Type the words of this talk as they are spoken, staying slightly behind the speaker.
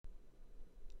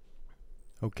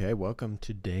Okay, welcome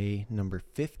to day number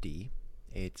 50.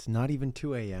 It's not even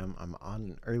 2 a.m. I'm on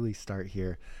an early start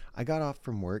here. I got off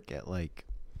from work at like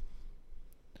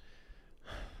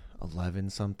 11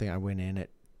 something. I went in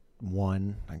at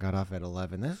 1. I got off at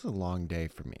 11. This is a long day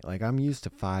for me. Like, I'm used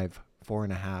to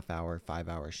 4.5 hour, 5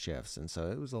 hour shifts. And so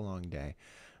it was a long day.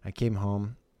 I came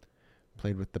home,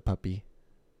 played with the puppy,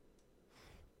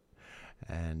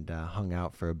 and hung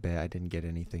out for a bit. I didn't get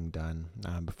anything done.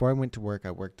 Before I went to work, I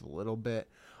worked a little bit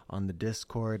on the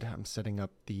Discord. I'm setting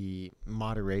up the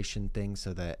moderation thing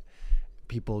so that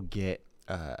people get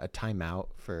a timeout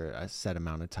for a set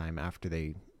amount of time after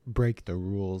they break the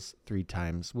rules 3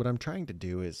 times. What I'm trying to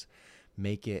do is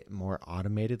make it more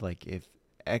automated. Like if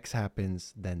X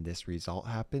happens, then this result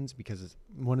happens, because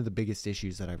one of the biggest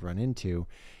issues that I've run into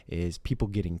is people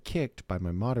getting kicked by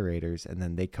my moderators, and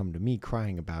then they come to me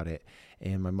crying about it,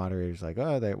 and my moderator's like,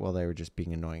 oh, they were just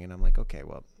being annoying. And I'm like, okay,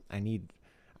 well, I need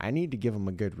to give them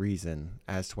a good reason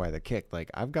as to why they're kicked. Like,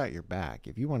 I've got your back.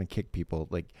 If you want to kick people,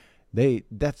 like,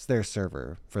 that's their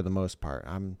server for the most part.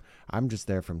 I'm just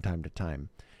there from time to time,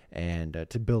 and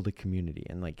to build a community.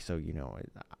 And like, so,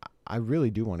 I really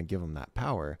do want to give them that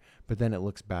power, but then it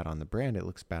looks bad on the brand. It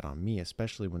looks bad on me,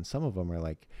 especially when some of them are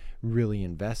like really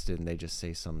invested and they just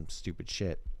say some stupid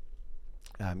shit.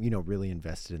 Really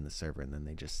invested in the server, and then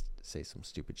they just say some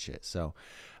stupid shit. So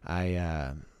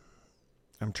I'm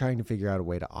trying to figure out a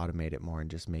way to automate it more and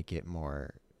just make it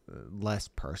more less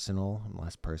personal and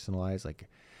less personalized. Like,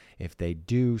 if they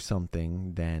do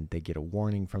something, then they get a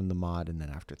warning from the mod, and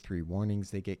then after 3 warnings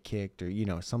they get kicked,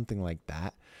 or something like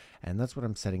that. And that's what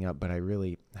I'm setting up, but I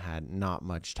really had not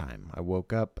much time. I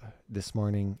woke up this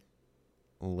morning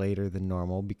later than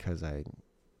normal because I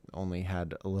only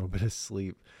had a little bit of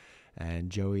sleep, and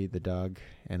Joey the dog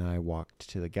and I walked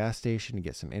to the gas station to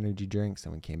get some energy drinks,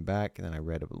 and we came back, and then I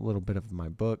read a little bit of my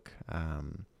book,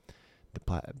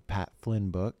 the Pat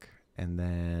Flynn book, and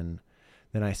then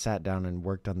I sat down and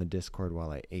worked on the Discord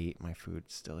while I ate. My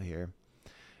food's still here.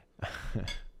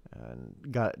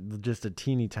 And got just a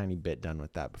teeny tiny bit done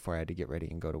with that before I had to get ready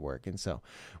and go to work. And so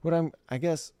I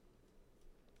guess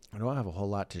I don't have a whole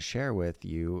lot to share with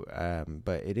you,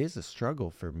 but it is a struggle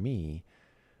for me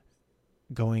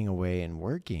going away and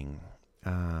working.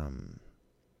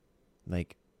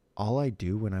 Like, all I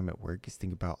do when I'm at work is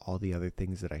think about all the other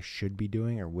things that I should be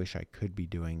doing or wish I could be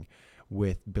doing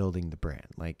with building the brand.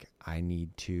 Like, I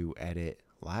need to edit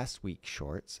last week's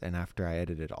shorts, and after I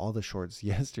edited all the shorts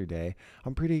yesterday,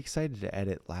 I'm pretty excited to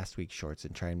edit last week's shorts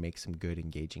and try and make some good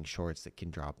engaging shorts that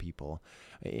can draw people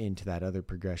into that other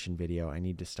progression video. I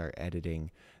need to start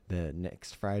editing the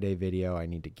next Friday video. I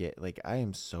need to get, like, I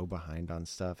am so behind on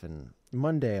stuff, and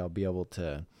Monday I'll be able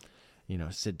to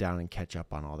sit down and catch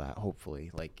up on all that, hopefully.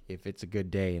 Like, if it's a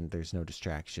good day and there's no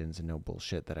distractions and no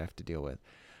bullshit that I have to deal with,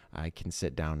 I can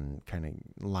sit down and kind of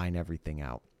line everything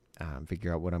out.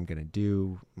 Figure out what I'm going to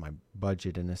do, my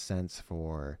budget in a sense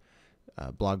for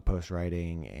blog post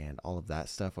writing and all of that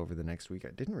stuff over the next week.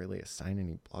 I didn't really assign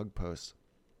any blog posts,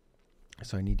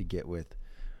 so I need to get with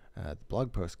the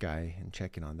blog post guy and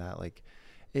check in on that. Like,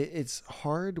 it's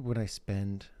hard when I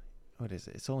spend, what is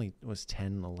it? It was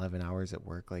 10, 11 hours at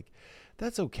work. Like,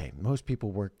 that's okay. Most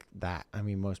people work that. I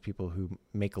mean, most people who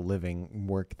make a living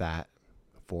work that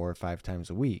 4 or 5 times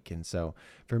a week. And so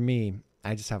for me,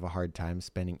 I just have a hard time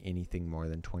spending anything more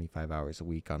than 25 hours a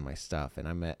week on my stuff. And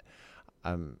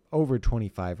I'm over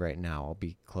 25 right now. I'll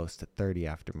be close to 30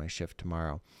 after my shift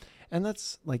tomorrow. And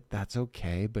that's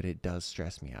okay, but it does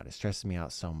stress me out. It stresses me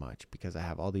out so much because I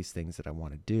have all these things that I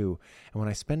want to do. And when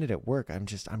I spend it at work,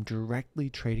 I'm directly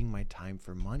trading my time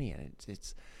for money. And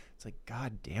it's like,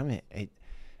 God damn it.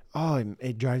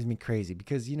 It drives me crazy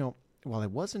because, while I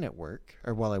was at work,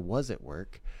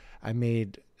 I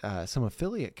made some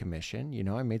affiliate commission.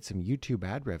 I made some YouTube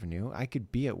ad revenue. I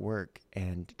could be at work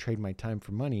and trade my time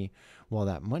for money while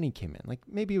that money came in. Like,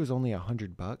 maybe it was only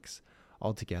 $100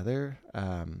 altogether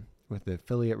with the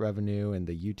affiliate revenue and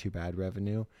the YouTube ad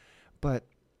revenue. But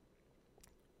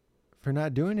for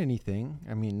not doing anything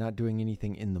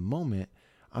in the moment,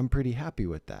 I'm pretty happy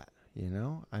with that.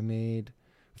 I made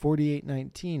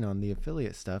 $48.19 on the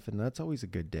affiliate stuff, and that's always a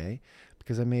good day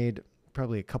because I made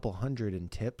probably a couple hundred in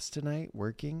tips tonight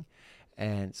working,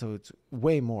 and so it's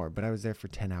way more, but I was there for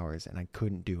 10 hours and I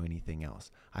couldn't do anything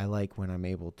else. I like when I'm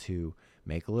able to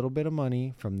make a little bit of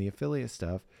money from the affiliate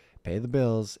stuff, pay the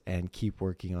bills, and keep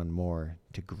working on more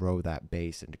to grow that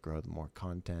base and to grow more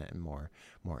content and more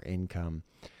income.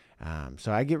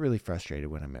 So I get really frustrated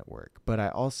when I'm at work, but I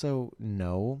also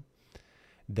know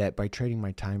that by trading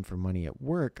my time for money at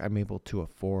work, I'm able to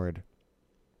afford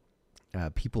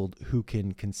people who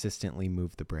can consistently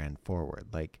move the brand forward.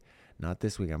 Like, Not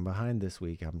this week. I'm behind this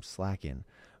week. I'm slacking.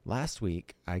 Last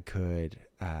week, I could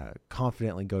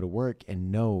confidently go to work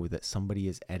and know that somebody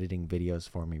is editing videos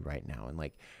for me right now. And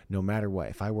like, no matter what,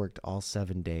 if I worked all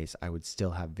 7 days, I would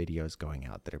still have videos going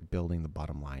out that are building the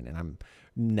bottom line. And I'm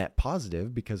net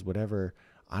positive because whatever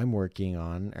I'm working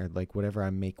on, or like whatever I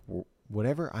make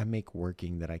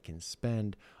working that I can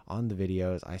spend on the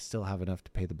videos, I still have enough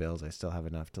to pay the bills. I still have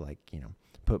enough to, like,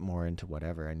 put more into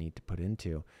whatever I need to put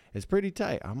into. It's pretty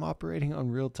tight. I'm operating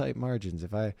on real tight margins.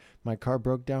 If my car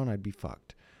broke down, I'd be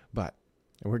fucked. But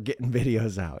we're getting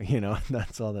videos out,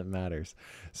 that's all that matters.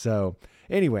 So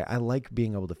anyway, I like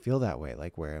being able to feel that way,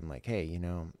 like where I'm like, hey,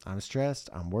 I'm stressed,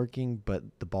 I'm working, but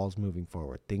the ball's moving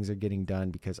forward. Things are getting done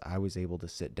because I was able to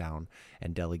sit down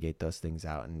and delegate those things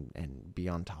out and be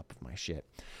on top of my shit.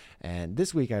 And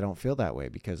this week I don't feel that way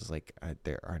because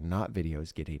there are not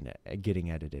videos getting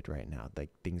edited right now.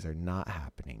 Like, things are not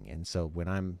happening. And so when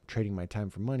I'm trading my time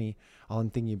for money, all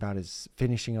I'm thinking about is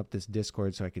finishing up this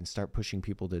Discord so I can start pushing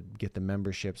people to get the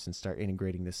memberships and start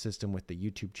integrating the system with the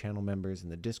YouTube channel members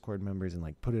and the Discord members and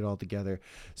like put it all together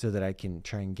so that I can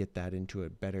try and get that into a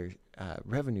better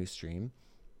revenue stream.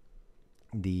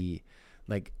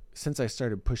 Since I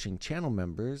started pushing channel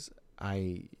members,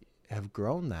 I have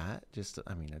grown that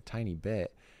a tiny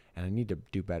bit, and I need to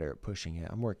do better at pushing it.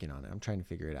 I'm working on it. I'm trying to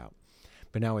figure it out.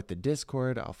 But now with the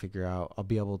Discord, I'll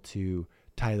be able to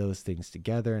tie those things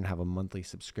together and have a monthly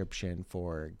subscription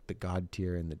for the God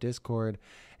tier in the Discord.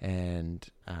 And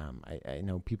I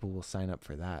know people will sign up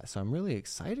for that. So I'm really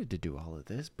excited to do all of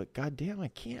this, but goddamn, I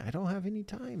can't. I don't have any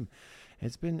time.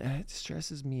 It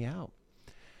stresses me out.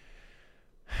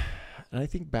 And I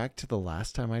think back to the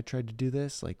last time I tried to do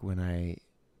this, like when I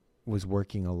was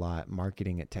working a lot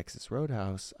marketing at Texas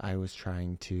Roadhouse, I was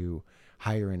trying to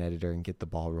hire an editor and get the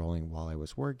ball rolling while I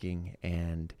was working.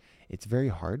 And it's very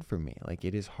hard for me. Like,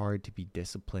 it is hard to be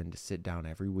disciplined to sit down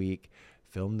every week,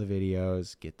 film the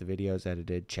videos, get the videos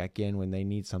edited, check in when they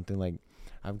need something. Like,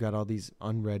 I've got all these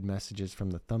unread messages from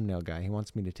the thumbnail guy. He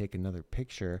wants me to take another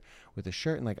picture with a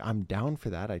shirt. And like, I'm down for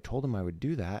that. I told him I would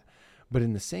do that. But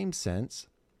in the same sense,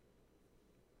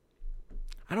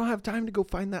 I don't have time to go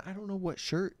find that. I don't know what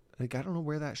shirt. Like, I don't know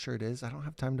where that shirt is. I don't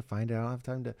have time to find it. I don't have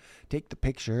time to take the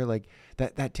picture. Like,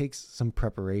 that takes some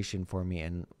preparation for me.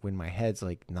 And when my head's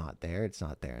like not there, it's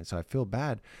not there. And so I feel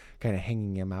bad kind of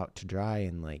hanging him out to dry.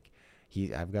 And like,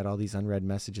 I've got all these unread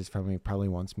messages from him. He probably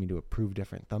wants me to approve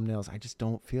different thumbnails. I just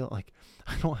don't feel like,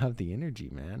 I don't have the energy,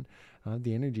 man. I don't have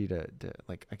the energy to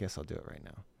like, I guess I'll do it right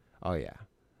now. Oh yeah.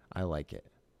 I like it.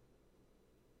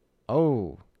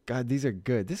 Oh God, these are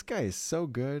good. This guy is so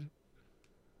good.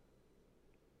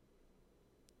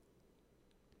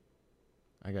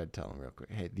 I gotta tell him real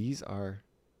quick. Hey, these are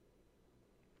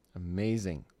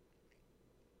amazing.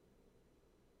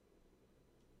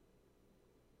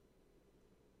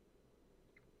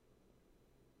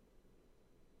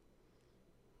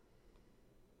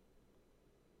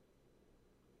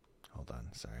 Hold on.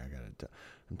 Sorry,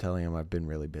 I'm telling him I've been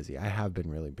really busy. I have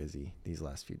been really busy these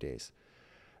last few days.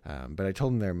 But I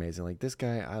told him they're amazing. Like, this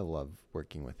guy, I love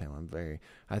working with him.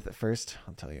 First,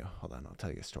 I'll tell you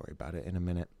a story about it in a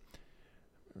minute.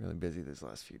 I'm really busy these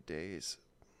last few days.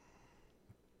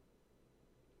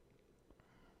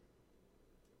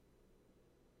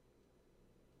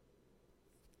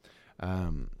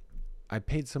 I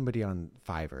paid somebody on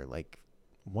Fiverr, like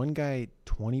one guy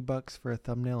 $20 for a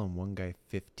thumbnail and one guy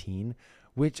 $15,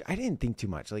 which I didn't think too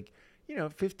much. Like,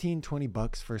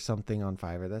 $15-$20 for something on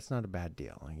Fiverr, that's not a bad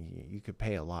deal. Like, you could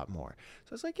pay a lot more.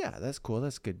 So I was like, yeah, that's cool.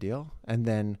 That's a good deal. And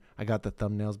then I got the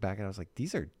thumbnails back and I was like,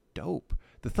 these are dope.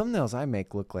 The thumbnails I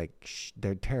make look like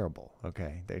they're terrible.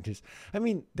 Okay.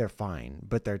 They're fine,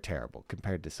 but they're terrible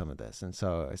compared to some of this. And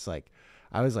so it's like,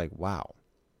 I was like, wow,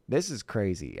 this is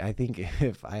crazy. I think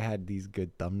if I had these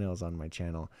good thumbnails on my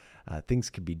channel, things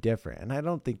could be different. And I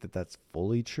don't think that that's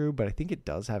fully true, but I think it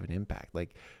does have an impact.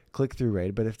 Like, click-through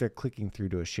rate, but if they're clicking through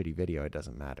to a shitty video, it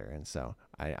doesn't matter. And so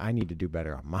I need to do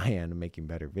better on my end of making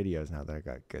better videos now that I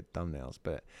got good thumbnails.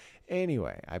 But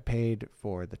anyway, I paid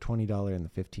for the $20 and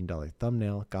the $15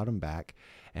 thumbnail, got them back,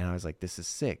 and I was like, this is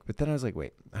sick. But then I was like,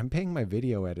 wait, I'm paying my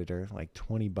video editor like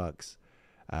 $20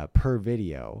 per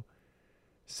video.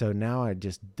 So now I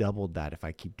just doubled that if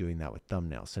I keep doing that with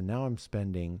thumbnails. So now I'm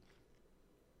spending,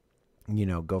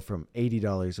 go from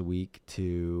 $80 a week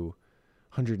to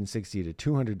 $160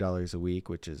 to $200 a week,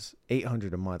 which is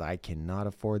 $800 a month. I cannot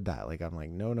afford that. Like, I'm like,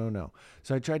 no.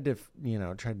 So I tried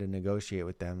to negotiate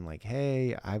with them. Like,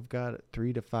 hey, I've got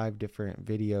 3 to 5 different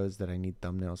videos that I need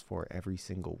thumbnails for every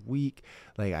single week.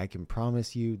 Like, I can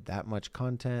promise you that much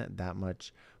content, that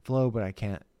much flow, but I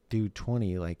can't do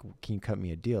 20. Like, can you cut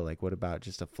me a deal? Like, what about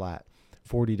just a flat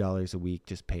 $40 a week,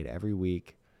 just paid every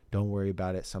week. Don't worry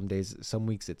about it. Some days, some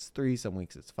weeks it's 3, some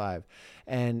weeks it's 5.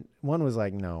 And one was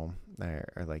like, no,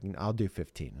 or like, I'll do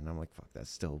 15. And I'm like, fuck,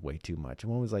 that's still way too much.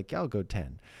 And one was like, yeah, I'll go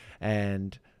 10.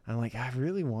 And I'm like, I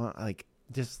really want, like,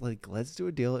 just like, let's do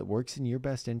a deal. It works in your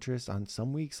best interest. On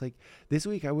some weeks, like this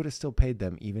week, I would have still paid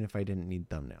them even if I didn't need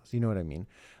thumbnails. You know what I mean?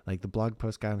 Like the blog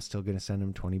post guy, I'm still going to send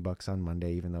him $20 on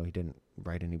Monday, even though he didn't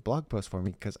write any blog posts for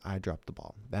me because I dropped the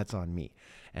ball. That's on me.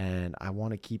 And I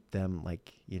want to keep them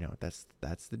like,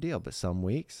 that's the deal. But some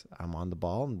weeks I'm on the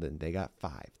ball and then they got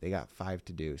 5. They got 5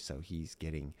 to do. So he's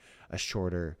getting a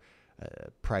shorter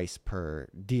price per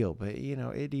deal. But,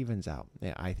 it evens out.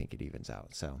 Yeah, I think it evens out.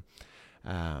 So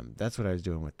that's what I was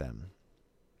doing with them.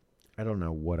 I don't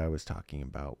know what I was talking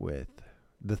about with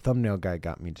the thumbnail guy.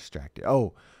 Got me distracted.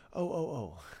 Oh,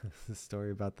 the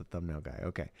story about the thumbnail guy.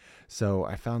 Okay. So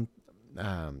I found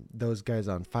those guys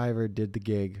on Fiverr, did the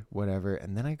gig, whatever.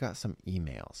 And then I got some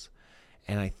emails.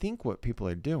 And I think what people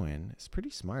are doing is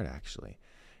pretty smart, actually,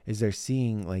 is they're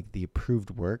seeing like the approved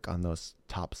work on those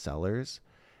top sellers,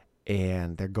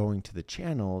 and they're going to the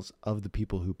channels of the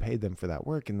people who paid them for that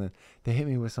work. And then they hit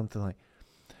me with something like,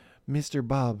 Mr.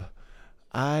 Bob,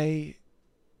 I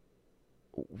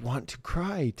want to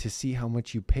cry to see how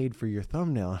much you paid for your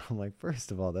thumbnail. I'm like,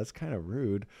 first of all, that's kind of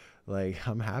rude. Like,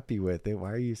 I'm happy with it.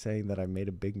 Why are you saying that I made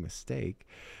a big mistake?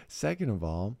 Second of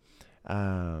all,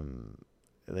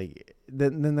 like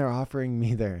then they're offering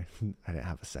me I didn't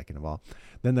have a second of all.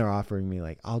 Then they're offering me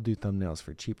like, I'll do thumbnails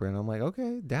for cheaper. And I'm like,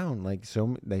 okay, down. Like,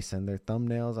 so they send their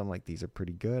thumbnails. I'm like, these are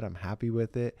pretty good. I'm happy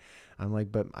with it. I'm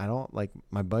like, but I don't like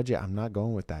my budget. I'm not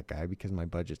going with that guy because my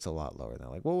budget's a lot lower. And they're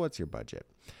like, well, what's your budget?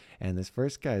 And this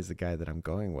first guy is the guy that I'm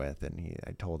going with. And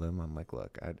I told him, I'm like,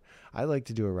 look, I like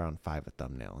to do around 5 a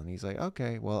thumbnail. And he's like,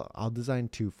 okay, well, I'll design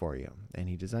 2 for you. And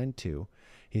he designed 2.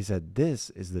 He said, this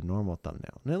is the normal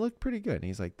thumbnail. And it looked pretty good. And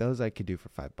he's like, those I could do for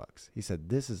 $5. He said,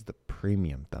 this is the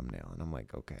premium thumbnail. And I'm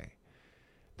like, okay.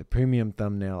 The premium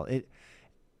thumbnail,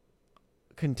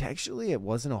 contextually, it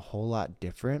wasn't a whole lot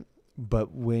different.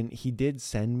 But when he did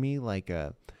send me like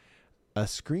a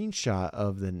screenshot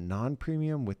of the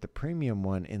non-premium with the premium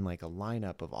one in like a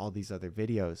lineup of all these other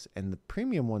videos, and the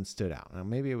premium one stood out. Now,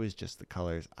 maybe it was just the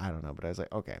colors. I don't know. But I was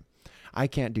like, okay, I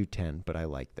can't do 10, but I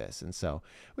like this. And so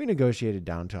we negotiated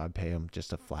down to I'd pay him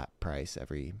just a flat price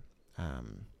every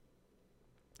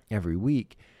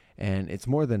week. And it's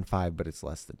more than 5, but it's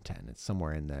less than 10. It's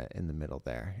somewhere in the middle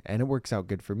there. And it works out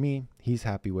good for me. He's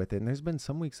happy with it. And there's been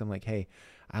some weeks I'm like, hey,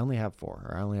 I only have 4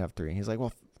 or I only have 3. And he's like,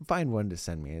 well, find one to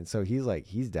send me. And so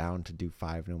he's down to do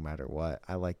 5 no matter what.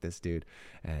 I like this dude.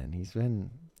 And he's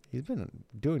been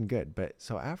doing good. But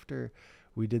so after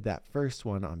we did that first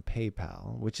one on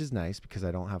PayPal, which is nice because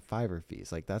I don't have Fiverr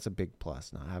fees. Like, that's a big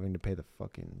plus, not having to pay the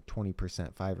fucking 20%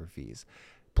 Fiverr fees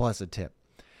plus a tip.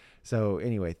 So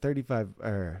anyway, 35,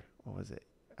 or what was it?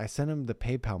 I sent him the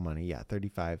PayPal money. Yeah,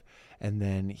 35. And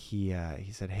then he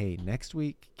said, hey, next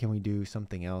week, can we do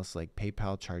something else? Like,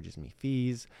 PayPal charges me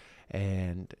fees,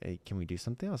 and can we do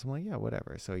something else? I'm like, yeah,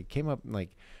 whatever. So he came up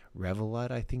like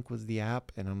Revolut, I think was the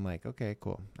app. And I'm like, okay,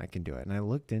 cool. I can do it. And I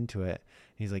looked into it.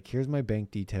 He's like, here's my bank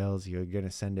details. You're going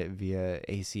to send it via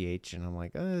ACH. And I'm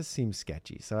like, oh, this seems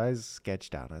sketchy. So I was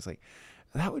sketched out. I was like,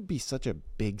 that would be such a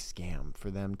big scam for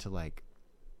them to like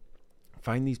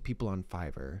find these people on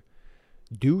Fiverr,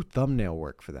 do thumbnail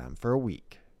work for them for a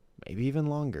week, maybe even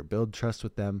longer, build trust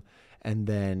with them, and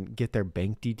then get their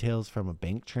bank details from a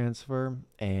bank transfer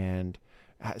and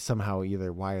somehow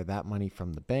either wire that money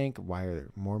from the bank, wire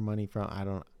more money from, I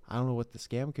don't know what the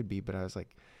scam could be. But I was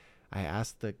like, I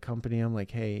asked the company, I'm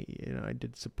like, hey, I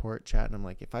did support chat, and I'm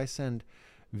like, if I send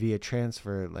via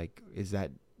transfer, like,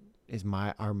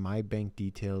 are my bank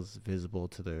details visible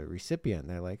to the recipient? And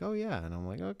they're like, oh yeah. And I'm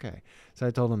like, okay. So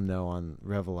I told them no on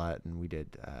Revolut, and we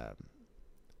did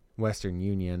Western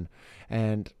Union.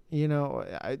 And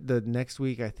the next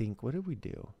week, I think, what did we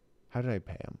do? How did I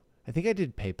pay him? I think I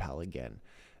did PayPal again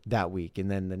that week. And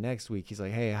then the next week he's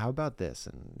like, hey, how about this?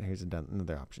 And here's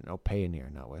another option. Oh,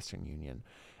 Payoneer, not Western Union.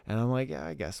 And I'm like, yeah,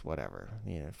 I guess whatever.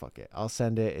 Fuck it. I'll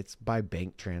send it. It's by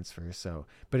bank transfer. So,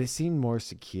 but it seemed more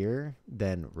secure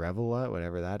than Revolut,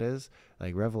 whatever that is.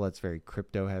 Like, Revolut's very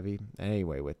crypto heavy.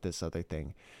 Anyway, with this other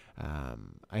thing,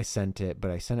 I sent it, but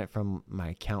I sent it from my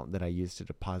account that I used to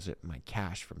deposit my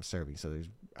cash from serving. So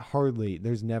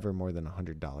there's never more than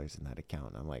 $100 in that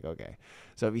account. I'm like, okay.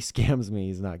 So if he scams me,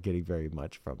 he's not getting very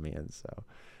much from me. And so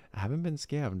I haven't been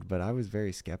scammed, but I was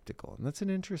very skeptical. And that's an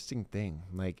interesting thing.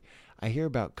 Like, I hear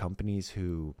about companies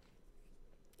who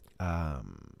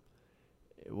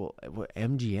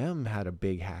MGM had a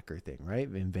big hacker thing, right?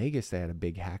 In Vegas, they had a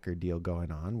big hacker deal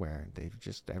going on where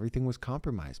everything was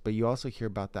compromised. But you also hear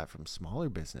about that from smaller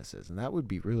businesses, and that would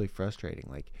be really frustrating.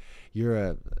 Like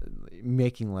you're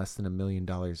making less than $1 million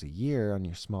a year on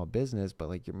your small business, but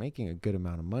like you're making a good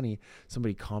amount of money.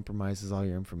 Somebody compromises all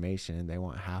your information and they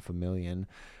want $500,000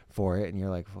 for it, and you're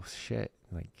like, well, shit.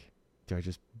 Like, do I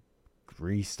just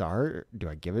restart? Do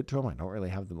I give it to them? I don't really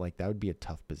have them. Like that would be a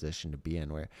tough position to be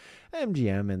in, where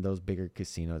MGM and those bigger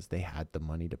casinos, they had the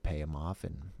money to pay them off,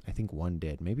 and I think one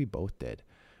did, maybe both did.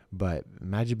 But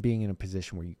imagine being in a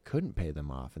position where you couldn't pay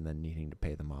them off and then needing to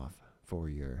pay them off for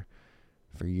your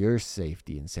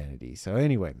safety and sanity. So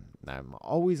anyway, I'm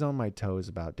always on my toes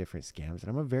about different scams, and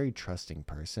I'm a very trusting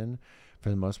person for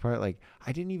the most part. Like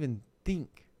I didn't even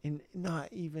think, in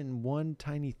not even one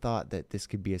tiny thought, that this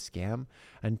could be a scam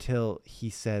until he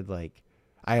said like,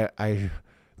 I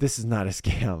this is not a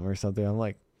scam or something. I'm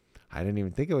like, I didn't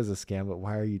even think it was a scam, but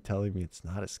why are you telling me it's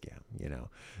not a scam? You know?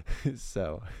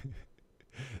 So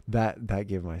that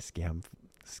gave my scam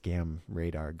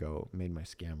radar made my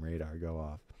scam radar go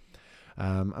off.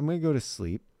 I'm going to go to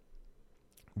sleep.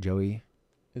 Joey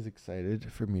is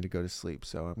excited for me to go to sleep.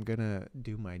 So I'm going to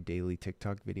do my daily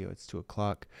TikTok video. It's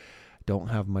 2:00. Don't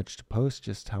have much to post,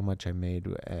 just how much I made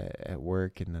at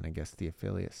work, and then I guess the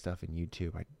affiliate stuff in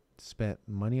YouTube. I spent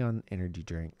money on energy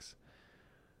drinks,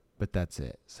 but that's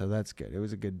it. So that's good. It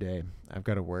was a good day. I've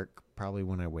got to work probably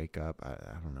when I wake up.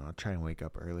 I don't know. I'll try and wake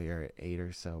up earlier at 8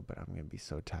 or so, but I'm going to be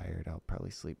so tired. I'll probably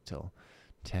sleep till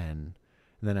 10.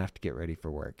 And then I have to get ready for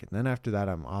work. And then after that,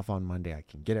 I'm off on Monday. I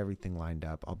can get everything lined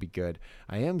up. I'll be good.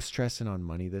 I am stressing on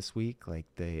money this week. Like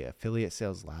the affiliate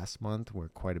sales last month were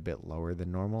quite a bit lower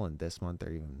than normal, and this month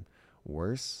they're even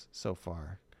worse so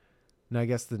far. Now I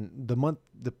guess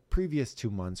the previous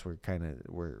 2 months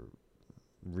were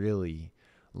really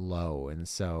low, and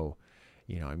so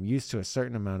I'm used to a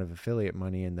certain amount of affiliate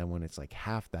money, and then when it's like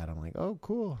half that, I'm like, oh,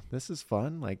 cool, this is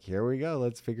fun. Like, here we go.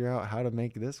 Let's figure out how to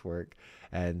make this work.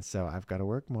 And so I've got to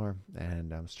work more,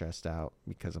 and I'm stressed out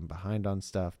because I'm behind on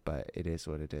stuff, but it is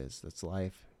what it is. That's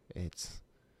life. It's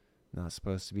not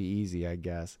supposed to be easy, I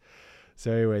guess.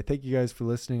 So anyway, thank you guys for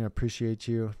listening. I appreciate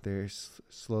you. There's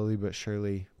slowly but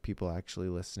surely people actually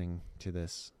listening to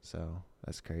this, so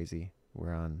that's crazy.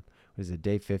 We're on, what is it,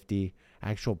 day 50,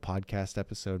 actual podcast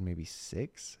episode, maybe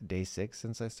day 6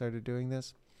 since I started doing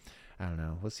this. I don't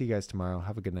know. We'll see you guys tomorrow.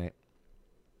 Have a good night.